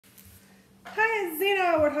it's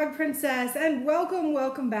Zena, Warthog Princess, and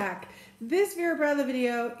welcome back. This Vera Bradley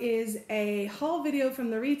video is a haul video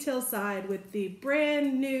from the retail side with the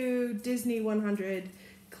brand new Disney 100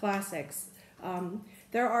 Classics.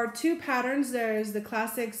 There are two patterns. There's the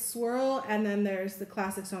Classics Swirl and then there's the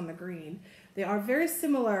Classics on the Green. They are very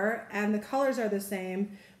similar and the colors are the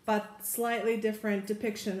same, but slightly different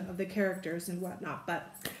depiction of the characters and whatnot.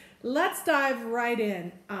 But let's dive right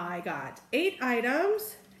in. I got 8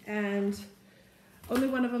 items and only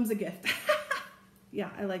one of them's a gift.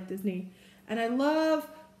 Yeah, I like Disney. And I love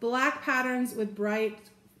black patterns with bright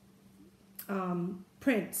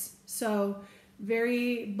prints. So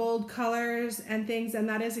very bold colors and things, and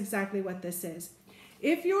that is exactly what this is.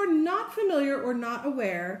 If you're not familiar or not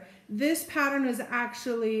aware, this pattern is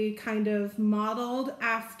actually kind of modeled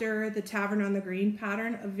after the Tavern on the Green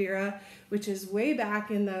pattern of Vera, which is way back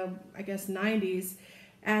in the, I guess, 90s.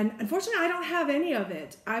 And unfortunately, I don't have any of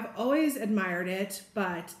it. I've always admired it,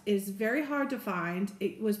 but it's very hard to find.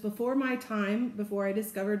 It was before my time, before I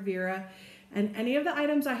discovered Vera, and any of the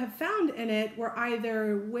items I have found in it were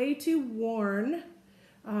either way too worn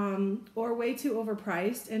or way too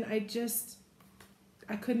overpriced, and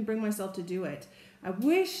I couldn't bring myself to do it. I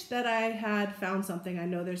wish that I had found something. I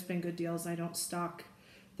know there's been good deals. I don't stock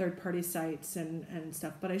third-party sites and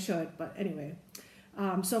stuff, but I should. But anyway.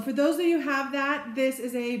 So for those of you who have that, this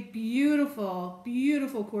is a beautiful,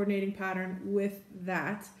 beautiful coordinating pattern with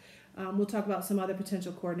that. We'll talk about some other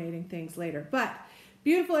potential coordinating things later. But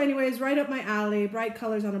beautiful anyways, right up my alley, bright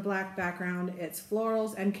colors on a black background. It's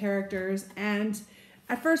florals and characters. And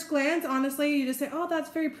at first glance, honestly, you just say, oh, that's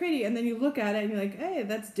very pretty. And then you look at it and you're like, hey,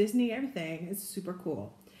 that's Disney everything. It's super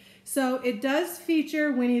cool. So it does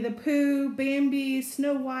feature Winnie the Pooh, Bambi,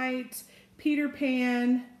 Snow White, Peter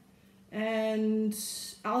Pan, and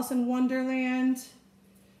Alice in Wonderland.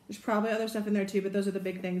 There's probably other stuff in there too, but those are the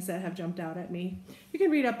big things that have jumped out at me. You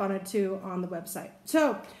can read up on it too on the website.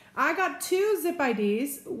 So I got 2 zip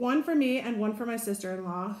IDs, one for me and one for my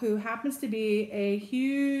sister-in-law, who happens to be a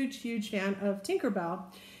huge fan of Tinkerbell.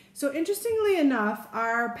 So interestingly enough,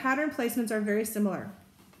 our pattern placements are very similar.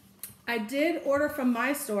 I did order from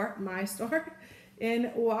my store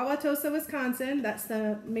in Wauwatosa, Wisconsin. That's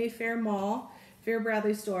the Mayfair Mall, Vera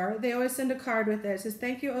Bradley store. They always send a card with it. It says,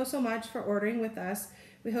 thank you oh so much for ordering with us.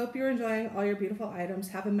 We hope you're enjoying all your beautiful items.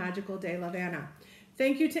 Have a magical day. Love, Anna.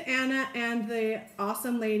 Thank you to Anna and the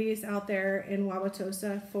awesome ladies out there in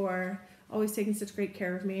Wauwatosa for always taking such great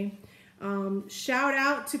care of me. Shout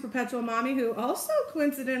out to Perpetual Mommy, who also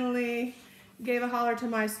coincidentally gave a holler to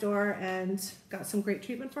my store and got some great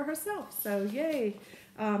treatment for herself. So yay.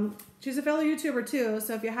 She's a fellow YouTuber too,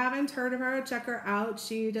 so if you haven't heard of her, check her out.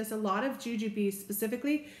 She does a lot of jujubes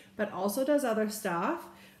specifically, but also does other stuff.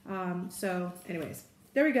 So anyways,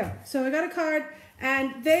 there we go. So I got a card,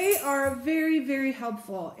 and they are very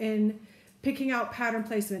helpful in picking out pattern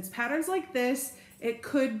placements. Patterns like this, it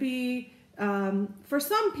could be, for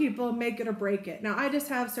some people, make it or break it. Now, I just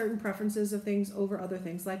have certain preferences of things over other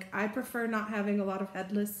things. Like, I prefer not having a lot of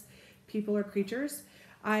headless people or creatures.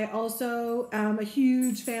 I also am a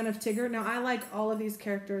huge fan of Tigger. Now, I like all of these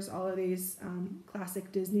characters, all of these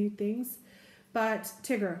classic Disney things, but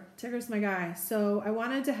Tigger's my guy. So I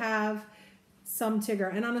wanted to have some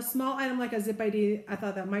Tigger. And on a small item like a zip ID, I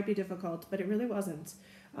thought that might be difficult, but it really wasn't.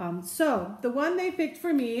 So the one they picked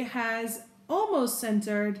for me has almost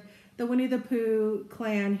centered the Winnie the Pooh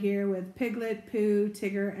clan here with Piglet, Pooh,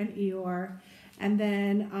 Tigger, and Eeyore. And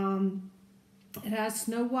then it has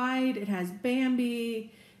Snow White, it has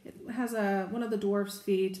Bambi, it has one of the dwarf's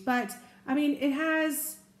feet, but I mean, it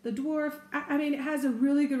has the dwarf, I mean, it has a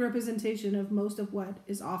really good representation of most of what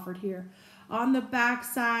is offered here. On the back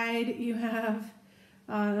side, you have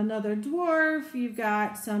another dwarf, you've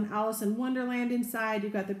got some Alice in Wonderland inside,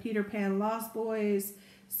 you've got the Peter Pan Lost Boys,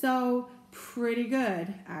 so pretty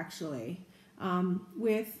good, actually,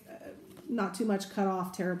 with not too much cut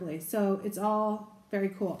off terribly, so it's all very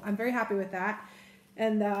cool. I'm very happy with that.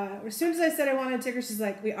 And as soon as I said I wanted Tigger, she's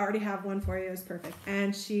like, we already have one for you. It was perfect.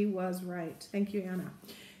 And she was right. Thank you, Anna.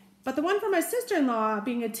 But the one for my sister-in-law,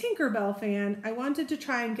 being a Tinkerbell fan, I wanted to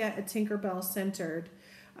try and get a Tinkerbell centered.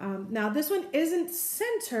 Now, this one isn't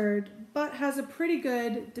centered, but has a pretty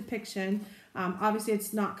good depiction. Obviously,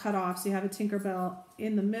 it's not cut off, so you have a Tinkerbell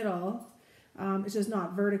in the middle. It's just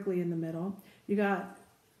not vertically in the middle. You got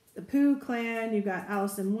the Pooh clan, you got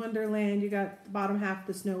Alice in Wonderland, you got the bottom half,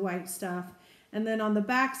 the Snow White stuff. And then on the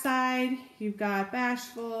back side, you've got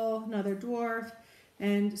Bashful, another dwarf,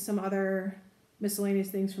 and some other miscellaneous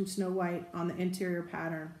things from Snow White on the interior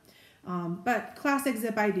pattern. But classic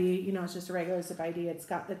zip ID, you know, it's just a regular zip ID. It's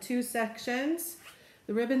got the 2 sections,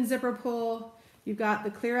 the ribbon zipper pull, You've got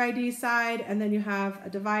the clear ID side, and then you have a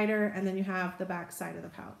divider, and then you have the back side of the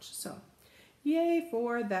pouch. So yay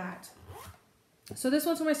for that. So this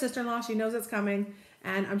one's for my sister-in-law. She knows it's coming,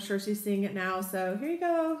 and I'm sure she's seeing it now. So here you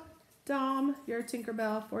go, Dom, your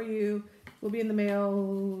Tinkerbell for you. Will be in the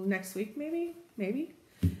mail next week, maybe.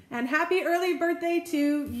 And happy early birthday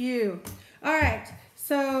to you. All right,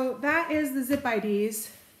 so that is the zip IDs.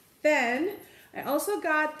 Then I also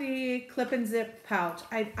got the clip and zip pouch.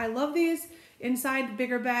 I love these inside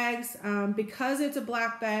bigger bags because it's a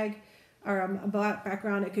black bag or a black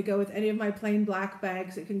background. It could go with any of my plain black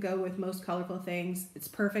bags. It can go with most colorful things. It's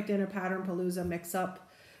perfect in a pattern palooza mix up,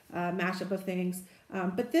 mashup of things.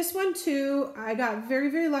 But this one too, I got very,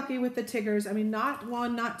 very lucky with the Tiggers. I mean, not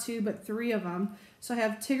one, not two, but three of them. So I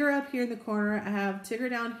have Tigger up here in the corner, I have Tigger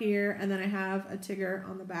down here, and then I have a Tigger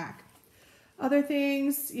on the back. Other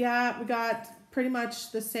things, yeah, we got pretty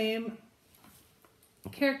much the same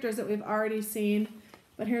characters that we've already seen.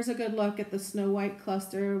 But here's a good look at the Snow White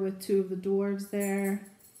cluster with two of the dwarves there.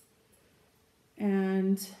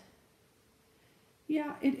 And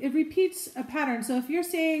yeah, it repeats a pattern. So if you're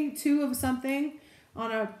seeing two of something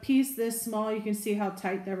on a piece this small, you can see how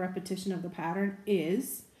tight the repetition of the pattern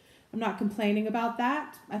is. I'm not complaining about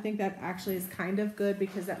that. I think that actually is kind of good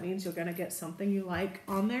because that means you're going to get something you like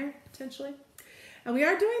on there potentially. And we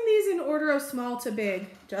are doing these in order of small to big,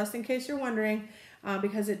 just in case you're wondering,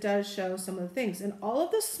 because it does show some of the things. And all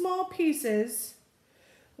of the small pieces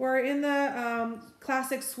were in the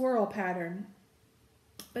classic swirl pattern.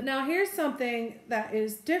 But now here's something that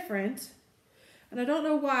is different. And I don't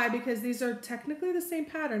know why, because these are technically the same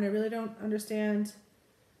pattern. I really don't understand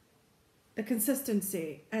the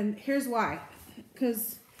consistency. And here's why.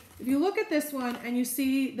 Because if you look at this one and you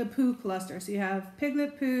see the Pooh cluster, so you have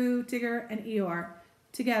Piglet, Pooh, Tigger, and Eeyore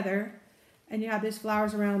together, and you have these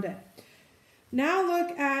flowers around it. Now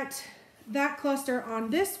look at that cluster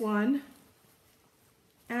on this one,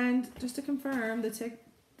 and just to confirm, the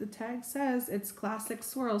tag says it's classic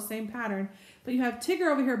swirl, same pattern. But you have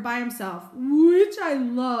Tigger over here by himself, which I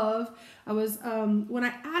love. I was, when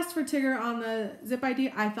I asked for Tigger on the zip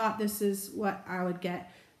ID, I thought this is what I would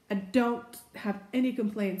get. I don't have any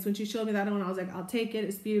complaints. When she showed me that one, I was like, I'll take it,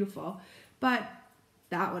 it's beautiful. But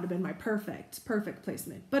that would have been my perfect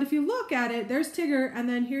placement. But if you look at it, there's Tigger, and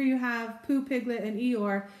then here you have Pooh, Piglet, and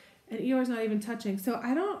Eeyore's not even touching. So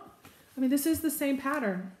I mean, this is the same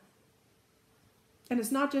pattern. And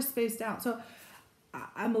it's not just spaced out. So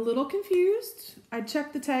I'm a little confused. I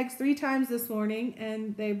checked the tags 3 times this morning,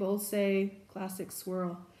 and they both say classic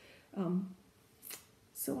swirl.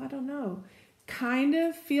 So I don't know. Kind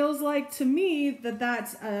of feels like to me that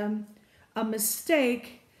that's a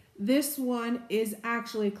mistake. This one is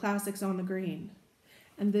actually Classics on the Green,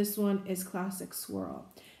 and this one is Classic Swirl.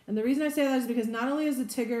 And the reason I say that is because not only is the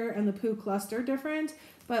Tigger and the Pooh cluster different,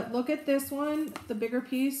 but look at this one, the bigger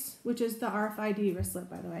piece, which is the RFID wristlet,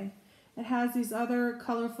 by the way. It has these other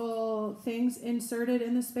colorful things inserted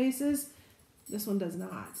in the spaces. This one does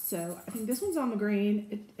not. So I think this one's on the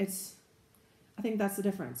green. I think that's the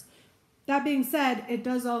difference. That being said, it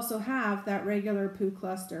does also have that regular Pooh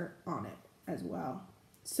cluster on it as well.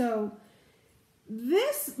 So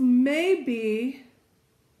this may be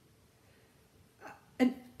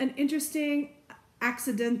an interesting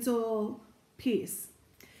accidental piece.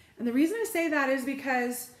 And the reason I say that is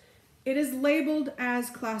because it is labeled as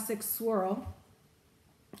Classic Swirl,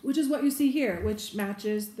 which is what you see here, which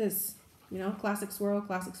matches this, Classic Swirl,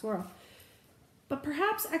 Classic Swirl. But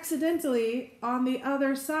perhaps accidentally, on the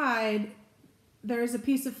other side, there's a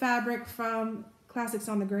piece of fabric from Classics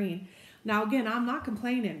on the Green. Now, again, I'm not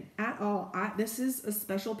complaining at all. This is a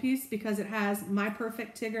special piece because it has my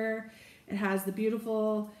perfect Tigger. It has the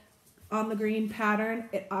beautiful on the green pattern.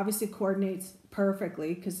 It obviously coordinates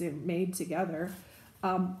perfectly because they're made together.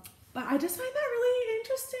 But I just find that really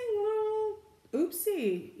interesting little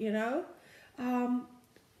oopsie,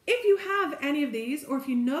 If you have any of these, or if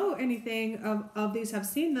you know anything of these, have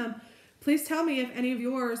seen them, please tell me if any of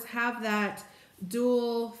yours have that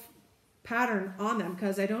dual pattern on them,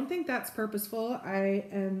 because I don't think that's purposeful.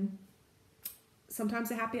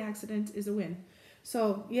 Sometimes a happy accident is a win.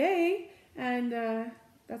 So yay, and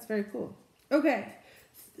that's very cool. Okay,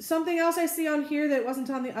 something else I see on here that wasn't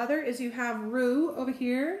on the other is you have Roo over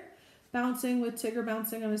here bouncing with Tigger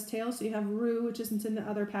bouncing on his tail. So you have Roo, which isn't in the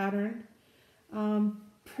other pattern.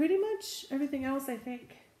 Pretty much everything else, I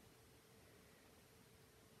think,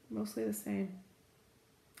 mostly the same.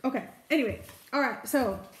 Okay, anyway, all right,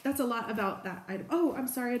 so that's a lot about that item. Oh, I'm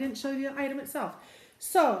sorry, I didn't show you the item itself.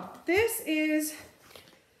 So this is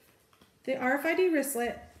the RFID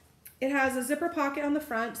wristlet. It has a zipper pocket on the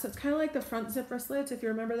front, so it's kind of like the front zip wristlets, if you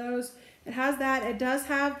remember those. It has that. It does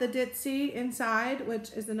have the ditzy inside,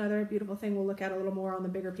 which is another beautiful thing we'll look at a little more on the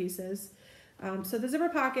bigger pieces. So the zipper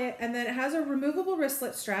pocket, and then it has a removable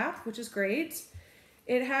wristlet strap, which is great.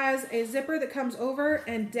 It has a zipper that comes over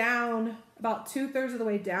and down, about 2/3 of the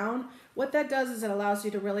way down. What that does is it allows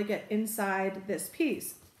you to really get inside this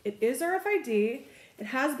piece. It is RFID. It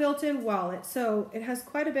has built-in wallet, so it has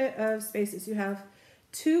quite a bit of spaces. You have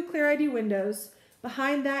 2 clear ID windows.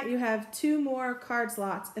 Behind that, you have 2 more card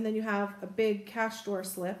slots, and then you have a big cash drawer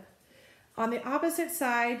slip. On the opposite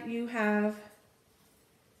side, you have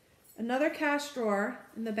another cash drawer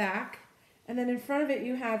in the back, and then in front of it,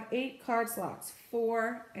 you have 8 card slots,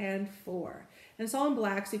 4 and 4. And it's all in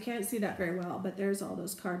black, so you can't see that very well, but there's all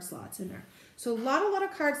those card slots in there. So a lot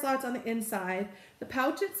of card slots on the inside. The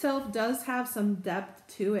pouch itself does have some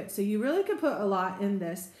depth to it, so you really could put a lot in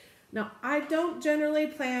this. Now, I don't generally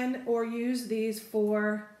plan or use these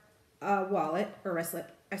for a wallet or wristlet.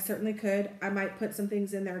 I certainly could. I might put some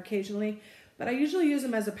things in there occasionally, but I usually use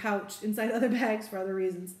them as a pouch inside other bags for other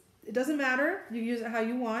reasons. It doesn't matter. You use it how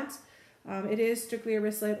you want. It is strictly a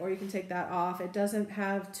wristlet, or you can take that off. It doesn't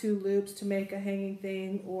have 2 loops to make a hanging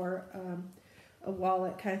thing or a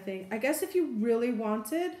wallet kind of thing. I guess if you really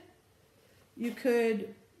wanted, you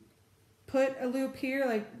could put a loop here,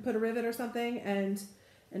 like put a rivet or something, and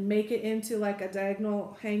make it into like a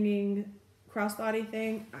diagonal hanging crossbody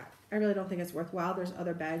thing. I really don't think it's worthwhile. There's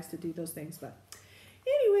other bags to do those things, but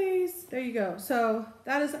anyways, there you go. So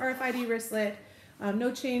that is the RFID wristlet.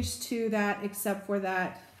 No change to that except for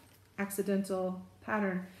that accidental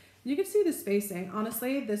pattern. You can see the spacing.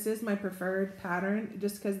 Honestly, this is my preferred pattern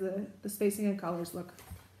just because the spacing and colors look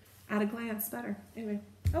at a glance better. Anyway,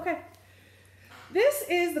 okay. This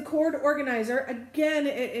is the cord organizer. Again,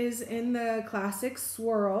 it is in the Classics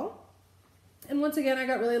Swirl. And once again, I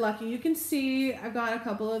got really lucky. You can see I've got a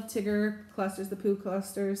couple of Tigger clusters, the Pooh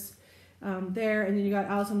clusters there. And then you got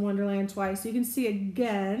Alice in Wonderland twice. So you can see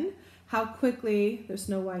again how quickly, there's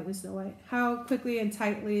Snow White and Snow White, how quickly and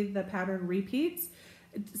tightly the pattern repeats.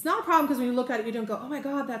 It's not a problem because when you look at it, you don't go, oh my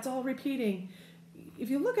God, that's all repeating. If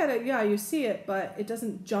you look at it, yeah, you see it, but it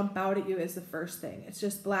doesn't jump out at you as the first thing. It's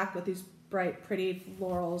just black with these bright, pretty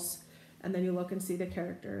florals, and then you look and see the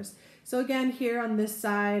characters. So again, here on this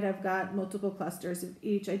side, I've got multiple clusters of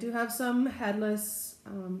each. I do have some headless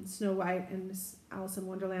Snow White and Alice in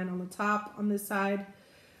Wonderland on the top on this side.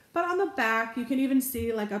 But on the back, you can even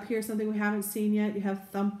see, like up here, something we haven't seen yet. You have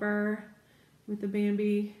Thumper with the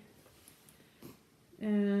Bambi.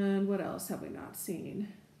 And what else have we not seen?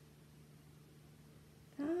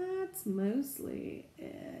 That's mostly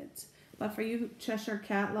it. But for you Cheshire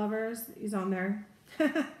Cat lovers, he's on there.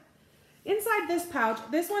 Inside this pouch,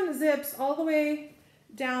 this one zips all the way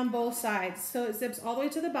down both sides. So it zips all the way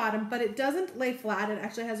to the bottom, but it doesn't lay flat. It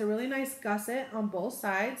actually has a really nice gusset on both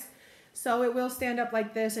sides. So it will stand up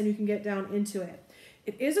like this and you can get down into it.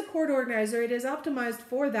 It is a cord organizer. It is optimized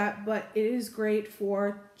for that, but it is great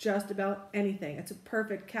for just about anything. It's a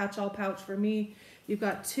perfect catch-all pouch for me. You've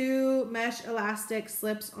got 2 mesh elastic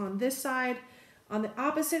slips on this side. On the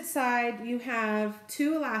opposite side, you have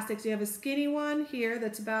 2 elastics. You have a skinny one here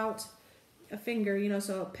that's about a finger, you know,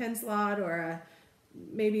 so a pen slot or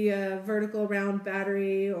maybe a vertical round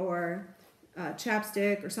battery or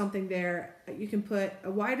chapstick or something there. You can put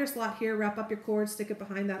a wider slot here, wrap up your cord, stick it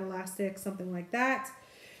behind that elastic, something like that.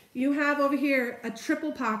 You have over here a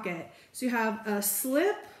triple pocket. So you have a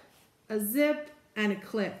slip, a zip, and a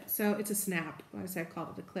clip. So it's a snap. I say I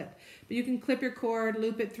call it a clip. But you can clip your cord,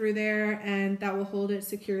 loop it through there, and that will hold it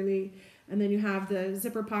securely. And then you have the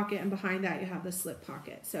zipper pocket, and behind that you have the slip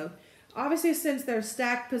pocket. So obviously, since they're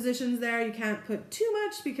stacked positions there, you can't put too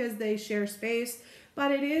much because they share space.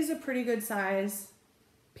 But it is a pretty good size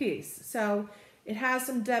piece. So it has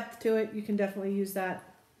some depth to it. You can definitely use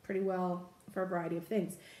that pretty well for a variety of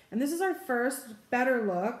things. And this is our first better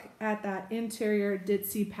look at that interior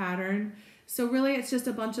ditzy pattern. So really it's just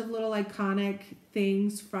a bunch of little iconic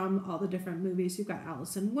things from all the different movies. You've got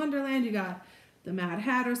Alice in Wonderland, you got the Mad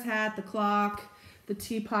Hatter's hat, the clock, the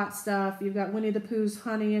teapot stuff. You've got Winnie the Pooh's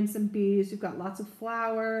honey and some bees. You've got lots of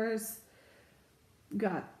flowers. You've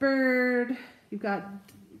got bird. You've got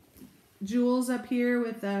Jules up here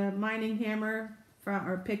with a mining hammer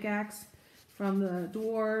or pickaxe from the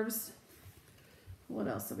dwarves. What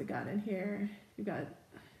else have we got in here? You've got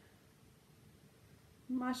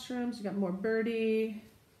mushrooms. You got more birdie.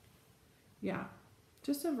 Yeah,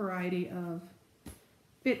 just a variety of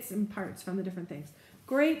bits and parts from the different things.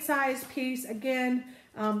 Great size piece. Again,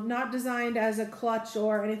 not designed as a clutch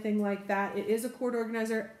or anything like that. It is a cord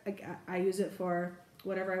organizer. I use it for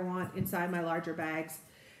whatever I want inside my larger bags.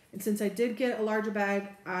 And since I did get a larger bag,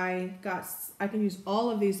 I can use all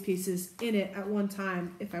of these pieces in it at one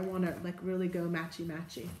time if I want to like really go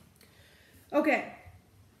matchy-matchy. Okay,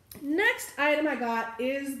 next item I got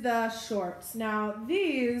is the shorts. Now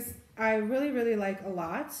these I really, really like a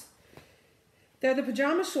lot. They're the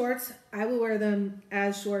pajama shorts. I will wear them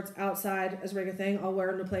as shorts outside as a regular thing. I'll wear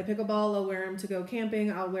them to play pickleball. I'll wear them to go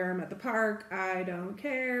camping. I'll wear them at the park. I don't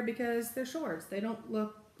care because they're shorts. They don't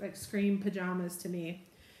look like scream pajamas to me.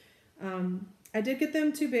 I did get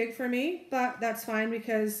them too big for me, but that's fine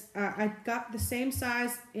because I got the same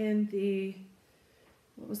size in the,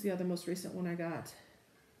 what was the other most recent one I got?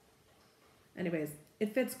 Anyways,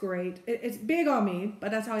 it fits great. It's big on me, but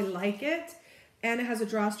that's how I like it. And it has a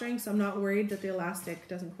drawstring, so I'm not worried that the elastic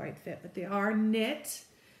doesn't quite fit. But they are knit,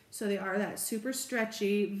 so they are that super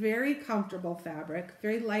stretchy, very comfortable fabric,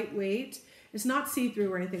 very lightweight. It's not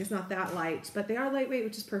see-through or anything. It's not that light, but they are lightweight,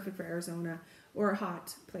 which is perfect for Arizona or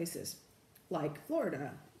hot places like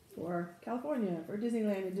Florida or California or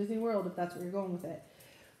Disneyland and Disney World, if that's where you're going with it.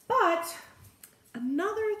 But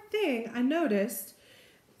another thing I noticed,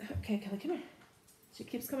 okay, Kelly, come here. She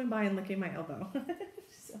keeps coming by and licking my elbow.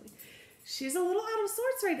 She's a little out of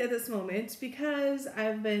sorts right at this moment because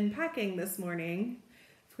I've been packing this morning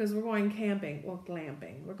because we're going camping, well,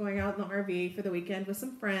 glamping. We're going out in the RV for the weekend with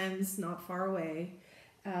some friends not far away.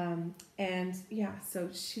 And yeah, so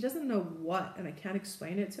she doesn't know what, and I can't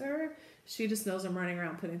explain it to her. She just knows I'm running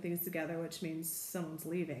around putting things together, which means someone's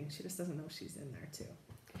leaving. She just doesn't know she's in there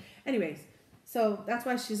too. Anyways, so that's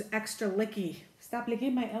why she's extra licky. Stop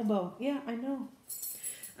licking my elbow. Yeah, I know.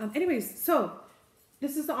 Anyways, so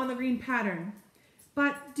this is the On the Green pattern.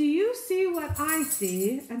 But do you see what I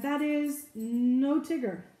see? And that is no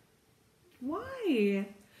Tigger. Why?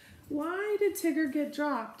 Why did Tigger get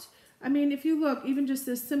dropped? I mean, if you look, even just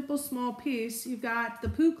this simple small piece, you've got the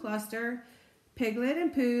Pooh cluster, Piglet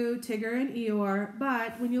and Pooh, Tigger and Eeyore.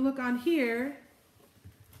 But when you look on here,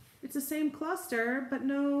 it's the same cluster, but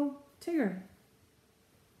no Tigger.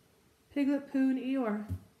 Piglet, Pooh, and Eeyore.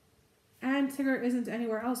 And Tigger isn't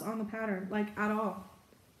anywhere else on the pattern, like at all.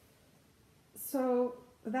 So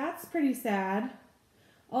that's pretty sad.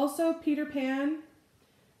 Also, Peter Pan,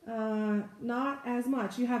 not as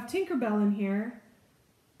much. You have Tinkerbell in here,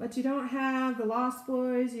 but you don't have the Lost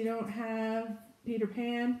Boys, you don't have Peter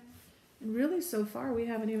Pan. And really, so far, we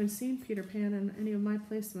haven't even seen Peter Pan in any of my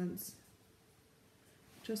placements.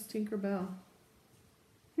 Just Tinkerbell.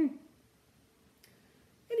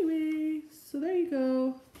 Anyway, so there you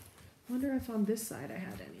go. Wonder if on this side I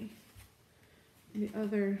had any. The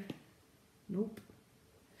other, nope.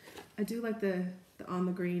 I do like the On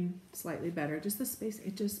the Green slightly better. Just the space,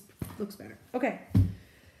 it just looks better. Okay.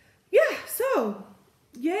 Yeah, so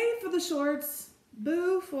yay for the shorts.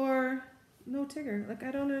 Boo for no Tigger. Like,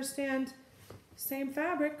 I don't understand. Same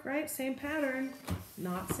fabric, right? Same pattern.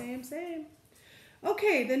 Not same.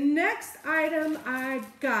 Okay, the next item I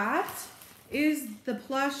got is the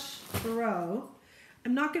plush throw.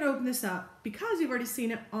 I'm not going to open this up because you've already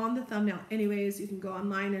seen it on the thumbnail. Anyways, you can go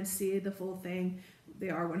online and see the full thing. They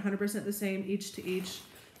are 100% the same each to each.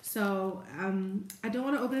 So I don't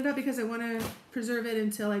want to open it up because I want to preserve it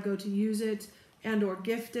until I go to use it and or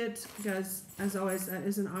gift it because, as always, that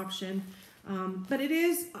is an option. But it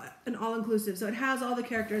is an all-inclusive. So it has all the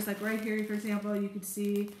characters. Like right here, for example, you could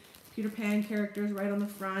see Peter Pan characters right on the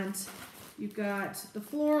front. You've got the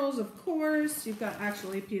florals, of course. You've got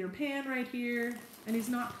actually Peter Pan right here. And he's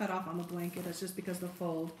not cut off on the blanket. That's just because of the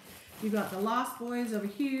fold. You've got the Lost Boys over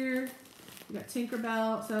here. You've got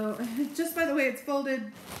Tinkerbell. So just by the way it's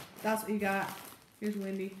folded, that's what you got. Here's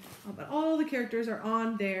Wendy. But all the characters are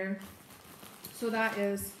on there. So that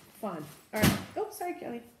is fun. All right. Oh, sorry,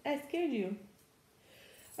 Kelly. I scared you.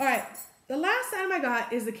 All right. The last item I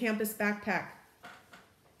got is the campus backpack.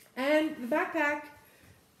 And the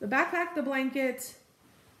backpack, the blanket,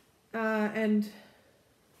 and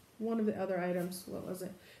one of the other items, what was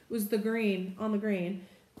it? It was the green, on the green.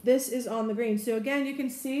 This is on the green. So again, you can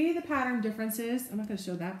see the pattern differences. I'm not going to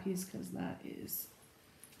show that piece because that is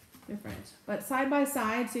different. But side by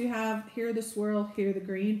side, so you have here the swirl, here the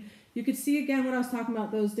green. You could see again what I was talking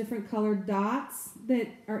about, those different colored dots that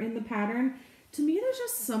are in the pattern. To me, there's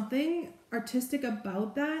just something artistic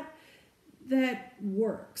about that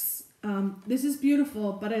works. This is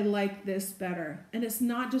beautiful, but I like this better. And it's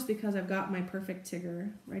not just because I've got my perfect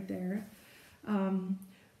Tigger right there.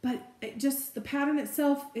 But it just, the pattern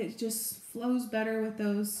itself, it just flows better with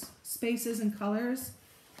those spaces and colors.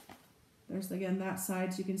 There's, again, that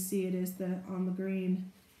side, so you can see it is the on the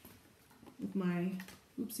green with my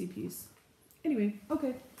oopsie piece. Anyway,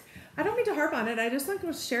 okay. I don't mean to harp on it. I just like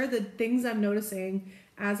to share the things I'm noticing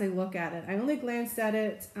as I look at it. I only glanced at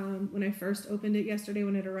it when I first opened it yesterday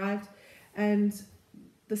when it arrived, and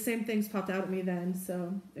the same things popped out at me then,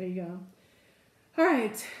 so there you go. All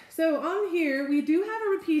right, so on here we do have a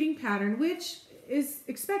repeating pattern, which is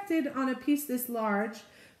expected on a piece this large,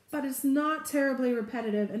 but it's not terribly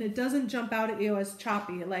repetitive, and it doesn't jump out at you as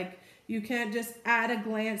choppy. Like, you can't just at a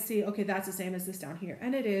glance see, okay, that's the same as this down here.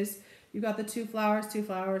 And it is. You've got the two flowers, red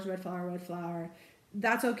flower, red flower.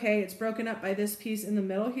 That's okay. It's broken up by this piece in the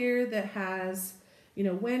middle here that has, you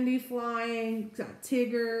know, Wendy flying. It's got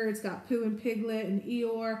Tigger. It's got Pooh and Piglet and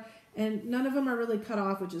Eeyore. And none of them are really cut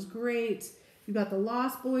off, which is great. You've got the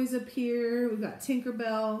Lost Boys up here. We've got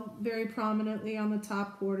Tinkerbell very prominently on the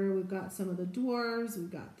top quarter. We've got some of the dwarves.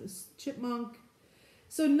 We've got this chipmunk.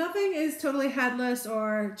 So nothing is totally headless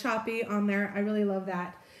or choppy on there. I really love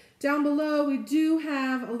that. Down below, we do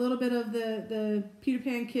have a little bit of the Peter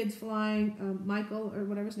Pan kids flying. Michael, or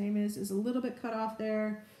whatever his name is a little bit cut off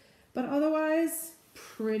there. But otherwise,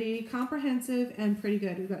 pretty comprehensive and pretty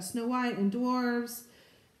good. We've got Snow White and dwarves.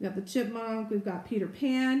 We've got the chipmunk. We've got Peter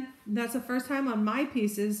Pan. That's the first time on my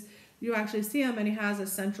pieces you actually see him, and he has a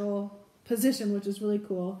central position, which is really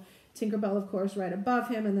cool. Tinkerbell, of course, right above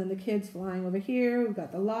him, and then the kids flying over here. We've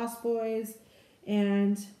got the Lost Boys,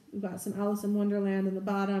 and we've got some Alice in Wonderland in the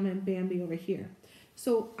bottom, and Bambi over here.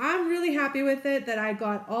 So I'm really happy with it that I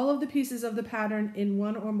got all of the pieces of the pattern in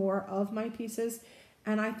one or more of my pieces,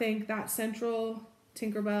 and I think that central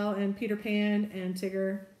Tinkerbell and Peter Pan and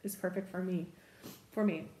Tigger is perfect for me.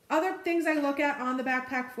 Other things I look at on the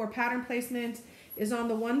backpack for pattern placement is on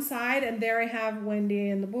the one side, and there I have Wendy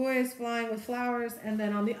and the boys flying with flowers, and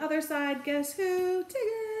then on the other side, guess who?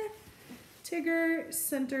 Tigger. Tigger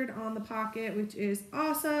centered on the pocket, which is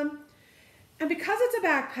awesome. And because it's a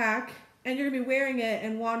backpack and you're gonna be wearing it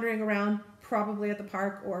and wandering around probably at the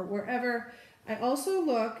park or wherever, I also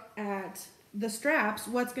look at the straps,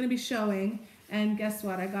 what's gonna be showing, and guess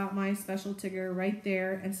what? I got my special Tigger right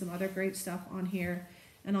there and some other great stuff on here.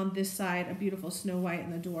 And on this side, a beautiful Snow White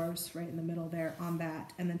and the dwarves right in the middle there on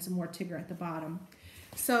that, and then some more Tigger at the bottom.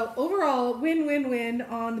 So overall, win, win, win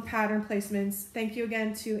on the pattern placements. Thank you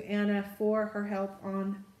again to Anna for her help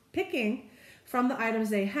on picking from the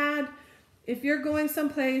items they had. If you're going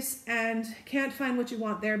someplace and can't find what you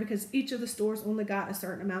want there because each of the stores only got a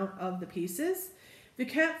certain amount of the pieces, if you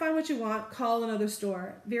can't find what you want, call another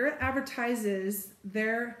store. Vera advertises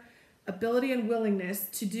their ability and willingness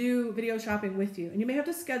to do video shopping with you. And you may have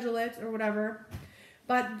to schedule it or whatever,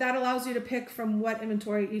 but that allows you to pick from what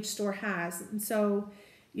inventory each store has. And so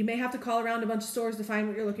you may have to call around a bunch of stores to find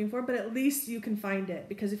what you're looking for, but at least you can find it.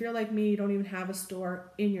 Because if you're like me, you don't even have a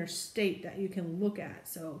store in your state that you can look at.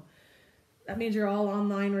 So that means you're all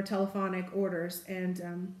online or telephonic orders.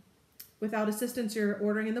 And without assistance, you're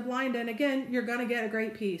ordering in the blind. And again, you're going to get a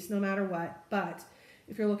great piece no matter what. But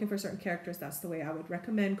if you're looking for certain characters, that's the way I would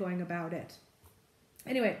recommend going about it.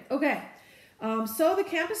 Anyway, okay. So the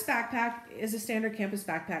campus backpack is a standard campus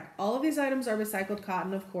backpack. All of these items are recycled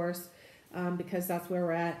cotton, of course, because that's where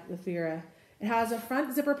we're at with Vera. It has a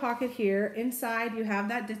front zipper pocket here. Inside, you have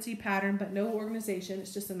that ditzy pattern, but no organization.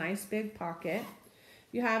 It's just a nice big pocket.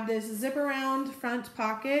 You have this zip around front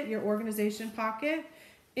pocket, your organization pocket.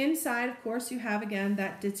 Inside, of course, you have, again,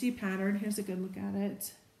 that ditzy pattern. Here's a good look at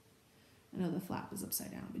it. I know the flap is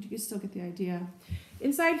upside down, but you can still get the idea.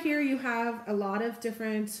 Inside here, you have a lot of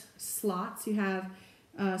different slots. You have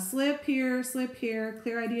slip here,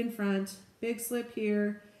 clear ID in front, big slip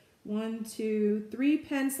here, 1, 2, 3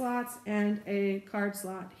 pen slots, and a card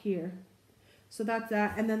slot here. So that's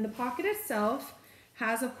that. And then the pocket itself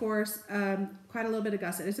has, of course, quite a little bit of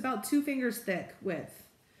gusset. It's about 2 fingers thick width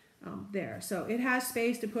there. So it has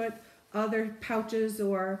space to put other pouches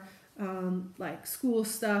or like school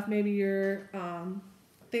stuff, maybe your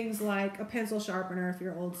things like a pencil sharpener if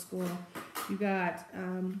you're old school. You got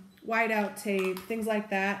whiteout tape, things like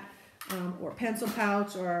that, or pencil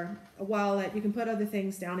pouch or a wallet. You can put other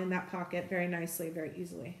things down in that pocket very nicely, very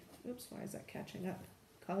easily. Oops, why is that catching up?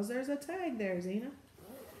 Because there's a tag there, Zena.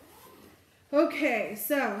 Okay,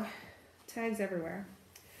 so tags everywhere.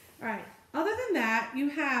 All right, other than that, you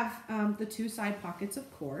have the 2 side pockets,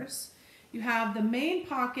 of course. You have the main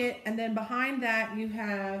pocket, and then behind that you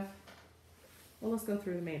have, well, let's go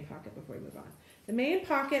through the main pocket before we move on. The main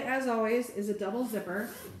pocket, as always, is a double zipper.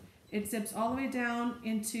 It zips all the way down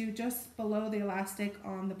into just below the elastic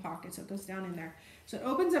on the pocket, so it goes down in there. So it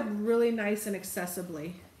opens up really nice and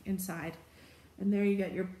accessibly inside. And there you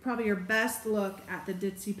get probably your best look at the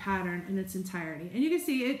ditzy pattern in its entirety. And you can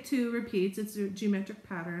see it too repeats. It's a geometric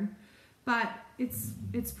pattern, but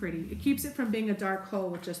it's pretty. It keeps it from being a dark hole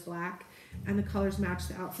with just black, and the colors match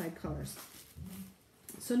the outside colors.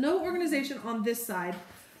 So no organization on this side.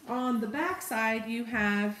 On the back side, you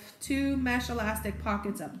have 2 mesh elastic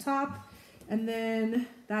pockets up top, and then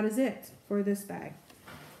that is it for this bag.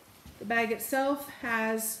 The bag itself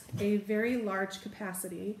has a very large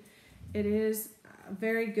capacity. It is a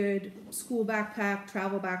very good school backpack,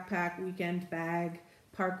 travel backpack, weekend bag,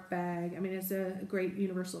 park bag. I mean, it's a great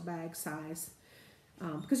universal bag size.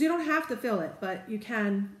 Because you don't have to fill it, but you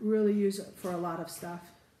can really use it for a lot of stuff.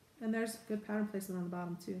 And there's good pattern placement on the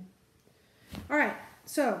bottom too. All right,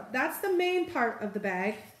 so that's the main part of the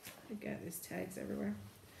bag. I got these tags everywhere.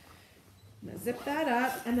 I'm gonna zip that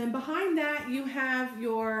up, and then behind that you have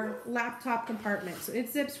your laptop compartment. So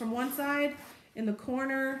it zips from one side in the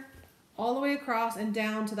corner all the way across and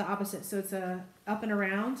down to the opposite. So it's a up and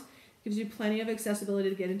around. Gives you plenty of accessibility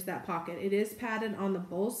to get into that pocket. It is padded on the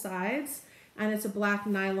both sides, and it's a black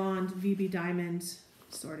nylon VB diamond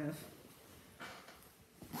sort of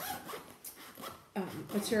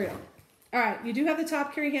material. All right, you do have the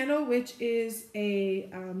top carry handle, which is a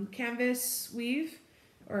canvas weave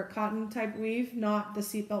or a cotton type weave, not the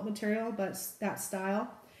seatbelt material, but that style.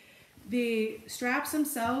 The straps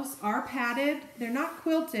themselves are padded. They're not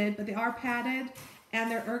quilted, but they are padded, and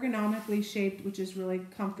they're ergonomically shaped, which is really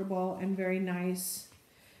comfortable and very nice.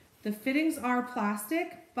 The fittings are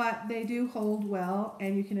plastic, but they do hold well,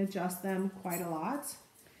 and you can adjust them quite a lot.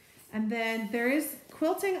 And then there is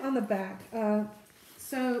quilting on the back.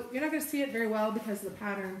 So you're not going to see it very well because of the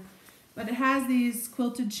pattern, but it has these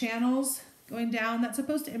quilted channels going down. That's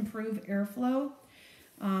supposed to improve airflow.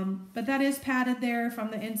 But that is padded there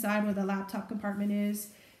from the inside where the laptop compartment is.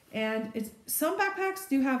 And some backpacks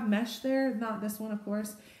do have mesh there, not this one, of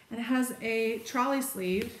course. And it has a trolley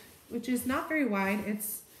sleeve, which is not very wide.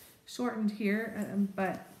 It's shortened here,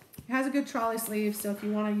 but it has a good trolley sleeve. So if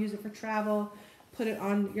you want to use it for travel, put it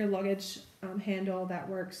on your luggage handle, that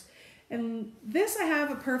works. And this, I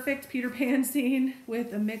have a perfect Peter Pan scene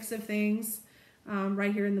with a mix of things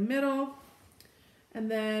right here in the middle.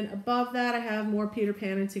 And then above that, I have more Peter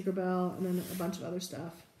Pan and Tinkerbell, and then a bunch of other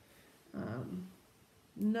stuff.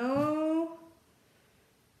 No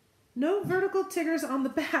vertical Tiggers on the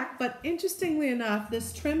back, but interestingly enough,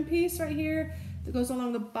 this trim piece right here that goes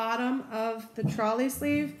along the bottom of the trolley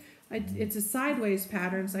sleeve, it's a sideways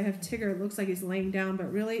pattern, so I have Tigger. It looks like he's laying down, but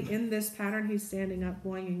really in this pattern, he's standing up,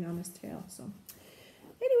 boinging on his tail. So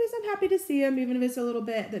anyways, I'm happy to see him, even if it's a little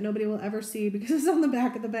bit that nobody will ever see because it's on the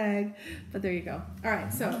back of the bag. But there you go. All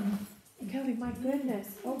right, so Kelly, my goodness.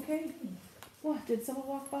 Okay. What, did someone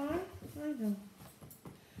walk by? I know.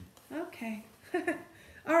 Okay.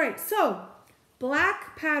 All right, so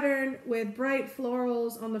black pattern with bright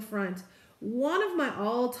florals on the front. One of my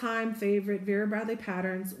all-time favorite Vera Bradley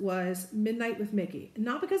patterns was Midnight with Mickey.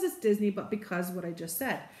 Not because it's Disney, but because of what I just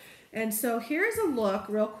said. And so here's a look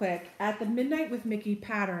real quick at the Midnight with Mickey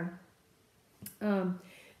pattern.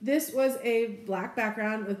 This was a black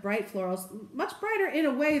background with bright florals, much brighter in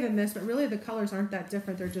a way than this, but really the colors aren't that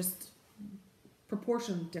different. They're just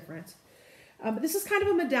proportioned different. But this is kind of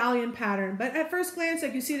a medallion pattern, but at first glance,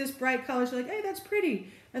 like you see this bright colors, you're like, hey, that's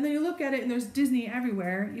pretty. And then you look at it and there's Disney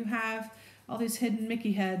everywhere. You have all these hidden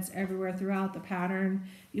Mickey heads everywhere throughout the pattern.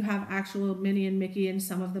 You have actual Minnie and Mickey in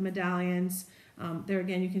some of the medallions. There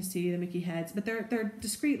again, you can see the Mickey heads, but they're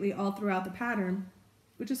discreetly all throughout the pattern,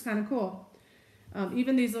 which is kind of cool.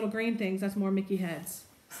 Even these little green things, that's more Mickey heads.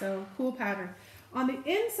 So cool pattern. On the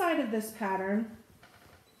inside of this pattern,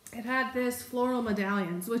 it had this floral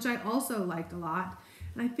medallions, which I also liked a lot.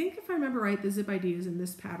 And I think if I remember right, the zip ID is in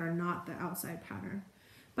this pattern, not the outside pattern.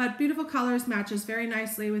 But beautiful colors, matches very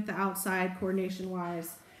nicely with the outside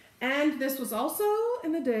coordination-wise. And this was also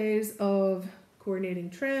in the days of coordinating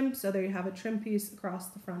trim. So there you have a trim piece across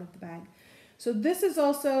the front of the bag. So this is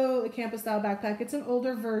also a campus style backpack. It's an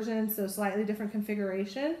older version, so slightly different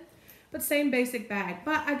configuration, but same basic bag.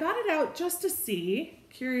 But I got it out just to see,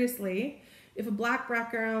 curiously, if a black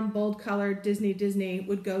background, bold colored Disney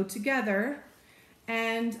would go together.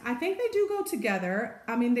 And I think they do go together.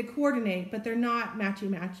 I mean, they coordinate, but they're not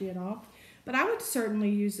matchy-matchy at all. But I would certainly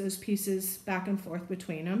use those pieces back and forth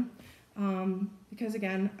between them because,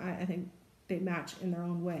 again, I think they match in their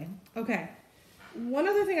own way. Okay, one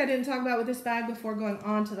other thing I didn't talk about with this bag before going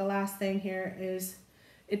on to the last thing here is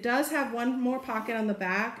it does have one more pocket on the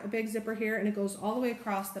back, a big zipper here, and it goes all the way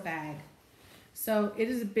across the bag. So it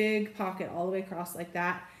is a big pocket all the way across like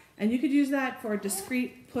that. And you could use that for a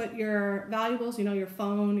discreet, put your valuables, you know, your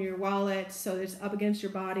phone, your wallet, so it's up against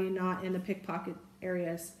your body, not in the pickpocket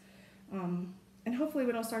areas. And hopefully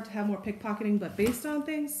we don't start to have more pickpocketing, but based on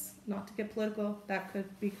things, not to get political, that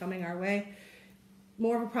could be coming our way.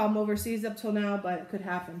 More of a problem overseas up till now, but it could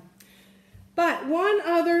happen. But one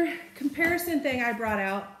other comparison thing I brought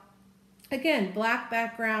out, again, black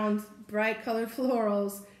background, bright colored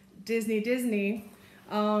florals, Disney.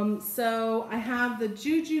 So I have the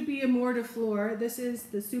Jujube Amor de Flor. This is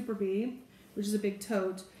the Super Bee, which is a big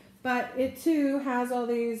tote. But it too has all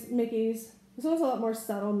these Mickeys. This one's a lot more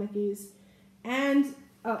subtle Mickeys. And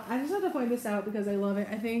oh, I just have to point this out because I love it.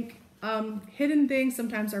 I think hidden things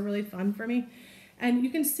sometimes are really fun for me. And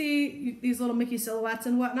you can see these little Mickey silhouettes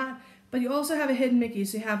and whatnot. But you also have a hidden Mickey.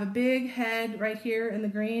 So you have a big head right here in the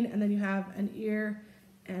green. And then you have an ear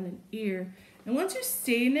and an ear. And once you've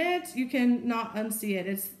seen it, you can not unsee it.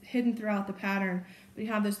 It's hidden throughout the pattern. But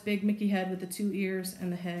you have this big Mickey head with the 2 ears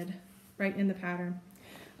and the head right in the pattern.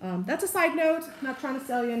 That's a side note. Not trying to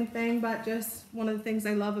sell you anything, but just one of the things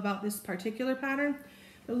I love about this particular pattern.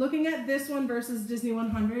 But looking at this one versus Disney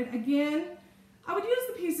 100, again, I would use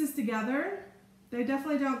the pieces together. They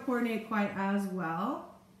definitely don't coordinate quite as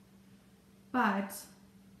well. But,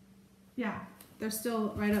 yeah, they're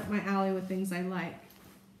still right up my alley with things I like.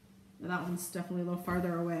 That one's definitely a little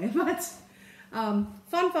farther away, but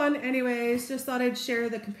fun anyways. Just thought I'd share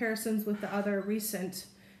the comparisons with the other recent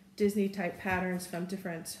Disney type patterns from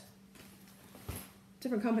different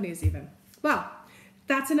companies even. Well,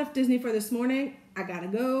 that's enough Disney for this morning. I gotta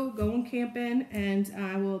go camping, and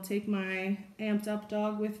I will take my amped up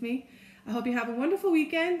dog with me. I hope you have a wonderful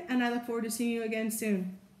weekend, and I look forward to seeing you again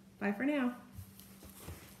soon. Bye for now.